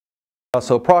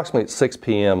So approximately at 6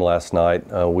 p.m. last night,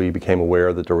 we became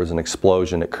aware that there was an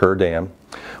explosion at Kerr Dam,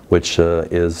 which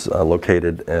is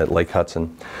located at Lake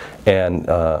Hudson. And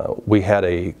we had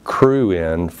a crew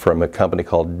in from a company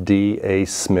called D.A.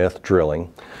 Smith Drilling.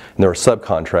 And they're a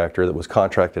subcontractor that was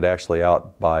contracted actually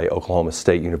out by Oklahoma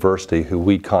State University, who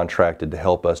we contracted to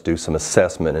help us do some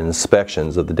assessment and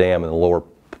inspections of the dam and the lower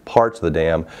parts of the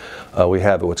dam. We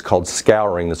have what's called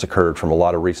scouring that's occurred from a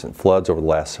lot of recent floods over the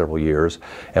last several years,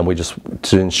 and we just,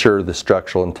 to ensure the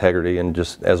structural integrity and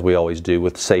just as we always do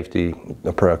with safety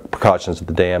precautions of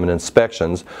the dam and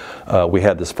inspections, we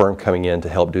had this firm coming in to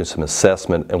help do some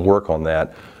assessment and work on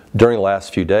that. During the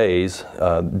last few days,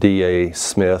 D.A.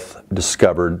 Smith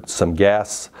discovered some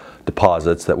gas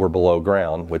deposits that were below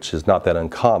ground, which is not that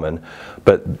uncommon,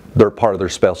 but they're part of their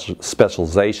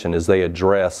specialization is they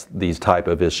address these type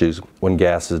of issues when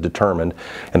gas is determined,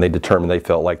 and they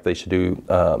felt like they should do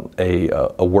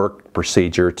a work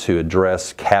procedure to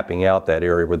address capping out that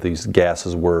area where these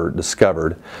gases were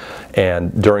discovered.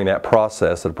 And during that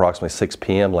process at approximately 6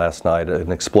 p.m. last night,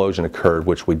 an explosion occurred,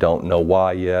 which we don't know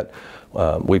why yet.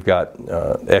 We've got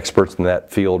experts in that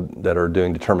field that are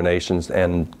doing determinations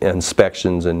and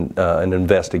inspections and an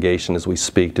investigation as we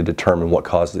speak to determine what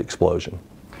caused the explosion.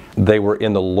 They were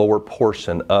in the lower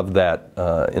portion of that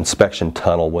inspection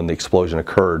tunnel when the explosion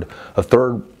occurred. A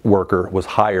third worker was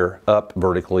higher up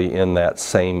vertically in that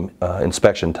same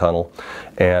inspection tunnel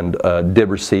and did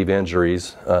receive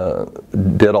injuries,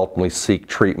 did ultimately seek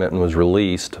treatment and was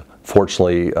released.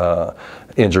 Fortunately,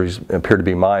 injuries appear to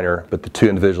be minor, but the two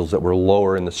individuals that were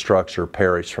lower in the structure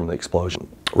perished from the explosion.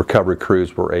 Recovery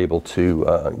crews were able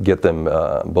to get them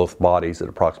both bodies at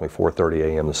approximately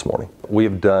 4:30 a.m. this morning. We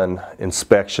have done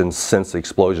inspections since the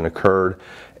explosion occurred,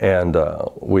 and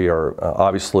we are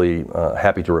obviously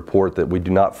happy to report that we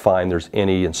do not find there's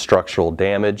any structural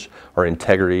damage or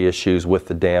integrity issues with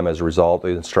the dam as a result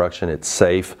of the construction. It's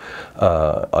safe.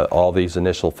 All these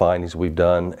initial findings we've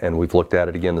done, and we've looked at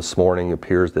it again this morning, it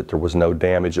appears that there was no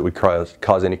damage that would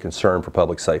cause any concern for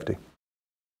public safety.